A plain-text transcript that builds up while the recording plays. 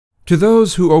To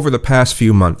those who over the past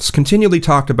few months continually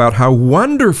talked about how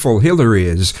wonderful Hillary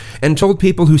is and told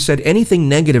people who said anything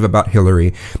negative about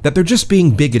Hillary that they're just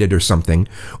being bigoted or something,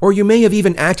 or you may have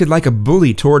even acted like a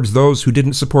bully towards those who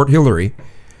didn't support Hillary,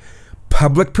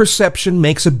 public perception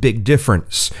makes a big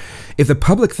difference. If the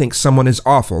public thinks someone is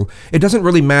awful, it doesn't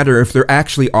really matter if they're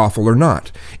actually awful or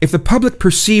not. If the public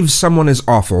perceives someone as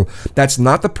awful, that's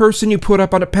not the person you put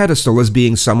up on a pedestal as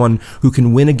being someone who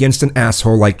can win against an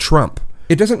asshole like Trump.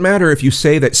 It doesn't matter if you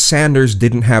say that Sanders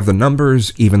didn't have the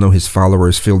numbers, even though his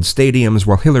followers filled stadiums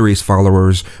while Hillary's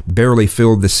followers barely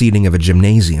filled the seating of a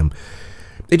gymnasium.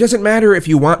 It doesn't matter if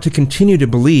you want to continue to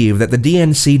believe that the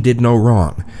DNC did no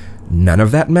wrong. None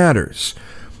of that matters.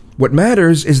 What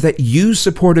matters is that you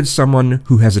supported someone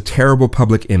who has a terrible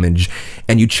public image,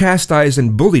 and you chastised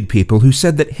and bullied people who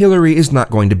said that Hillary is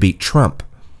not going to beat Trump.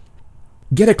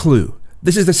 Get a clue.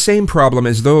 This is the same problem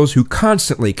as those who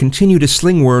constantly continue to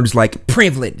sling words like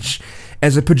privilege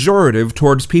as a pejorative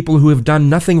towards people who have done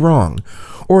nothing wrong,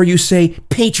 or you say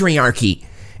patriarchy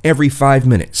every 5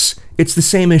 minutes. It's the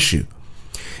same issue.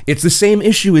 It's the same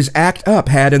issue as ACT UP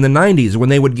had in the 90s when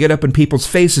they would get up in people's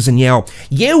faces and yell,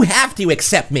 "You have to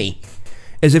accept me,"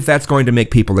 as if that's going to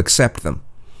make people accept them.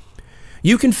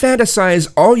 You can fantasize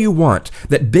all you want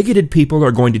that bigoted people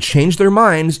are going to change their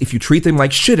minds if you treat them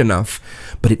like shit enough,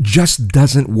 but it just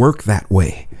doesn't work that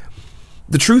way.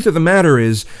 The truth of the matter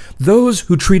is, those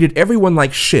who treated everyone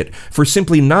like shit for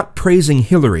simply not praising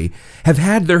Hillary have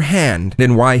had their hand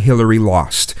in why Hillary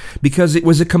lost, because it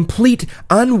was a complete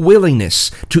unwillingness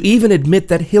to even admit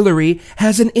that Hillary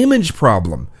has an image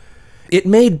problem. It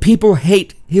made people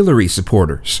hate Hillary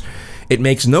supporters. It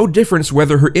makes no difference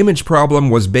whether her image problem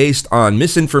was based on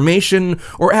misinformation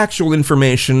or actual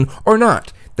information or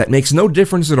not. That makes no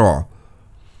difference at all.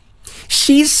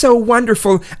 "She's so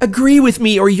wonderful. Agree with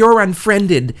me or you're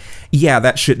unfriended." Yeah,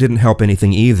 that shit didn't help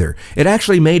anything either. It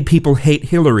actually made people hate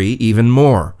Hillary even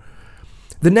more.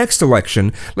 The next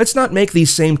election, let's not make these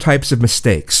same types of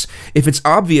mistakes. If it's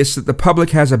obvious that the public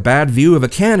has a bad view of a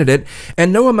candidate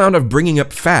and no amount of bringing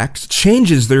up facts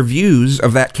changes their views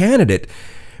of that candidate,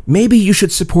 maybe you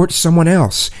should support someone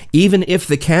else, even if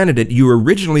the candidate you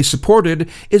originally supported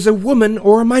is a woman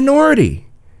or a minority.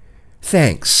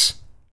 Thanks.